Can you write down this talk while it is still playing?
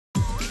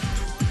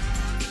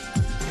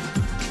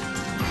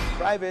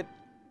Private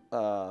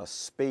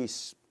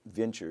space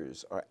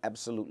ventures are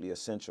absolutely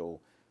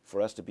essential for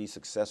us to be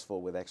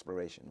successful with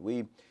exploration.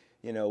 We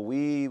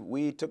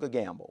took a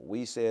gamble.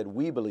 We said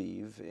we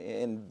believe,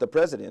 and the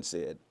president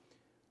said,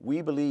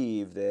 we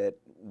believe that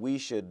we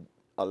should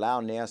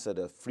allow NASA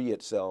to free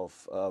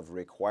itself of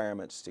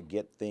requirements to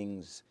get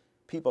things,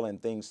 people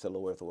and things to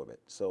low Earth orbit.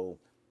 So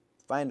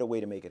find a way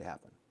to make it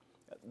happen.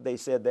 They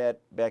said that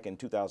back in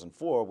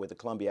 2004 with the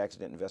Columbia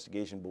Accident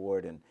Investigation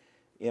Board and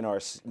in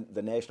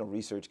the National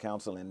Research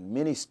Council and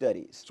many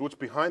studies. So what's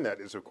behind that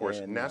is, of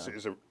course, NASA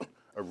is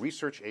a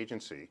research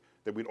agency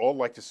that we'd all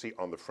like to see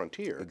on the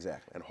frontier.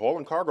 Exactly. And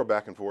hauling cargo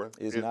back and forth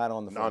is not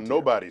on the frontier. On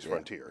nobody's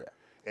frontier.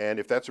 Yeah. And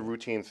if that's a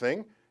routine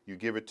thing, you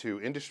give it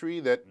to industry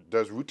that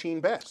does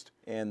routine best.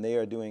 And they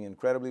are doing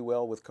incredibly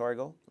well with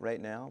cargo right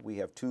now. We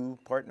have two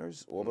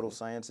partners, Orbital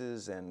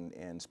Sciences and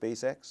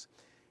SpaceX,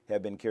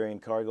 have been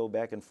carrying cargo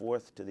back and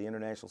forth to the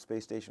International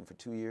Space Station for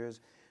 2 years.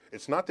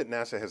 It's not that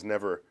NASA has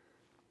never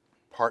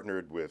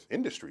partnered with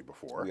industry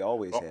before. We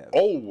always have.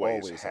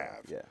 Always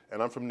have. Yeah.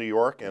 And I'm from New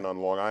York, and on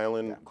Long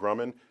Island,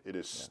 Grumman, it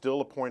is still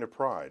a point of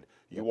pride.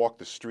 You walk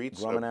the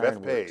streets of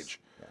Bethpage,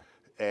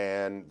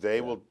 and they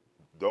will,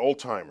 the old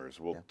timers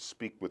will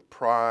speak with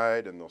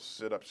pride, and they'll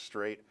sit up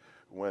straight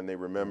when they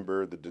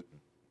remember the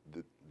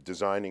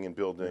designing and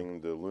building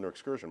the lunar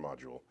excursion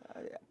module.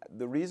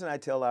 The reason I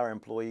tell our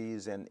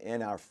employees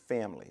and our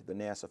family, the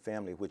NASA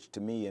family, which to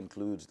me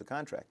includes the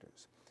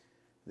contractors,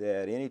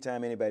 that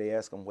anytime anybody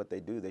asks them what they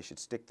do, they should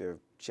stick their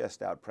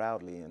chest out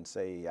proudly and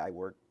say, I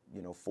work,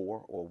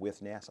 for or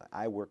with NASA.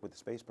 I work with the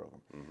space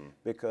program.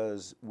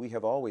 Because we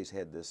have always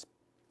had this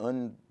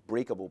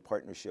unbreakable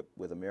partnership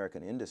with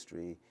American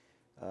industry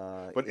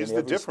but in is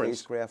every the difference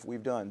spacecraft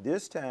we've done.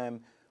 This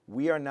time,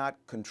 we are not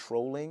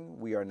controlling,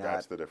 we are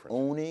not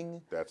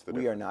owning,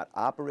 we are not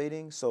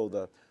operating.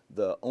 So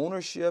the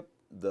ownership,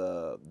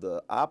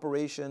 the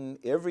operation,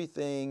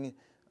 everything,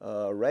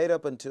 right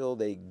up until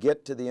they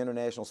get to the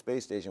International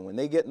Space Station. When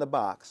they get in the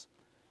box,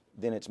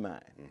 then it's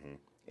mine.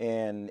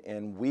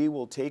 And we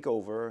will take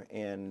over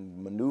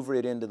and maneuver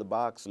it into the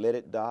box, let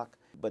it dock.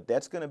 But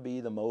that's going to be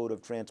the mode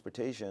of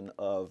transportation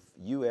of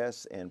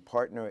U.S. and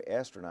partner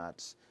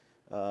astronauts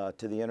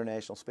to the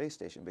International Space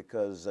Station,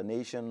 because a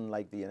nation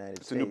like the United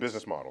States... It's a new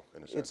business model,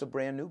 in a sense. It's a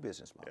brand new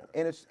business model.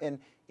 And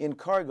in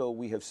cargo,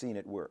 we have seen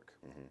it work.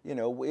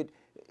 You've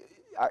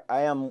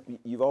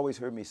always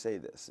heard me say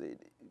this,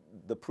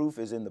 the proof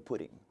is in the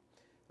pudding.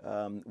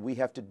 We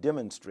have to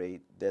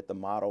demonstrate that the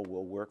model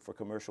will work for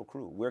commercial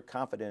crew. We're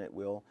confident it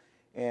will,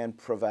 and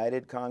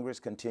provided Congress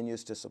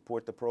continues to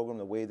support the program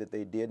the way that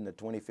they did in the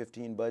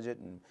 2015 budget,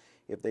 and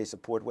if they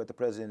support what the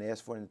President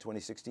asked for in the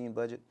 2016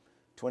 budget,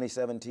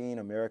 2017,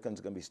 Americans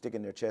are going to be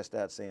sticking their chest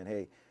out saying,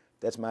 hey,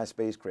 that's my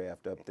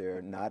spacecraft up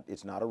there.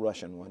 It's not a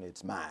Russian one,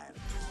 it's mine.